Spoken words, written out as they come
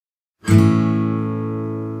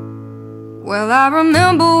Well, I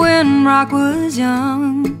remember when Rock was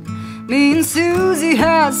young. Me and Susie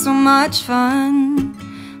had so much fun,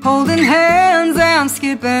 holding hands and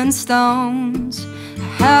skipping stones. I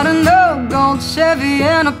had an old gold Chevy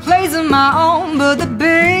and a place of my own, but the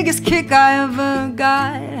biggest kick I ever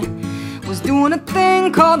got was doing a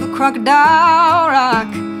thing called the Crocodile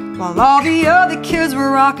Rock, while all the other kids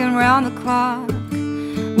were rocking round the clock.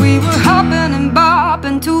 We were hopping and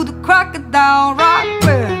bopping to the Crocodile Rock,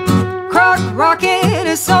 where rocking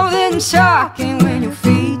is something shocking when your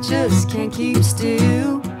feet just can't keep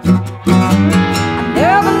still. I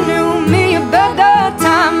never knew me a better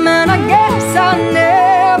time, and I guess I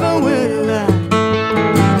never will.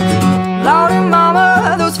 Lord and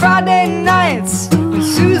Mama, those Friday nights when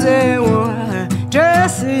Susie wore her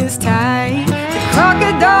dresses tight, the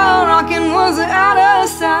Crocodile rocking was out of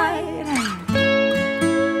sight.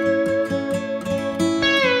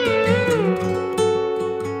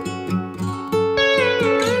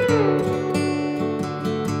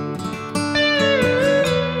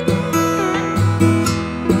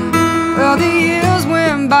 Well, the years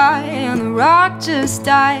went by and the rock just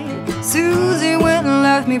died. Susie went and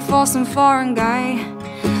left me for some foreign guy.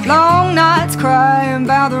 Long nights crying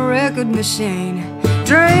by the record machine,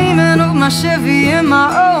 dreaming of my Chevy and my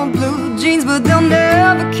old blue jeans, but they'll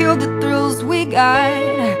never kill the thrills we got,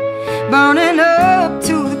 burning up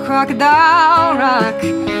to the Crocodile Rock,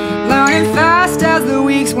 learning fast as the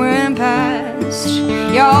weeks went past.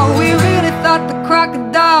 Y'all, we really thought the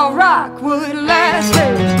Crocodile Rock would last.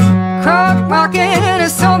 Croc rocking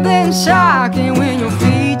is something shocking when your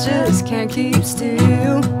feet just can't keep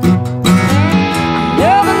still. I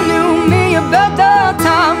never knew me a better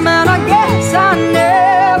time, and I guess I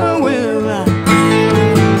never will.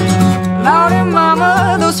 Lord and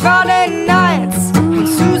Mama, those Friday nights when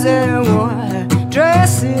Susie wore her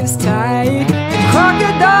dresses tight, the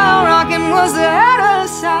Crocodile rocking was out of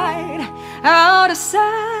sight, out of sight.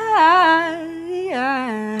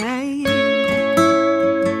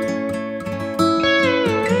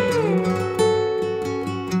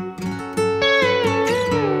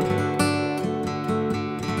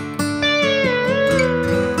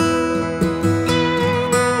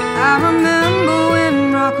 I remember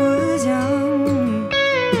when Rock was young.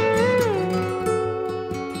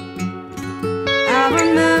 I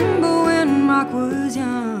remember when Rock was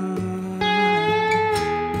young.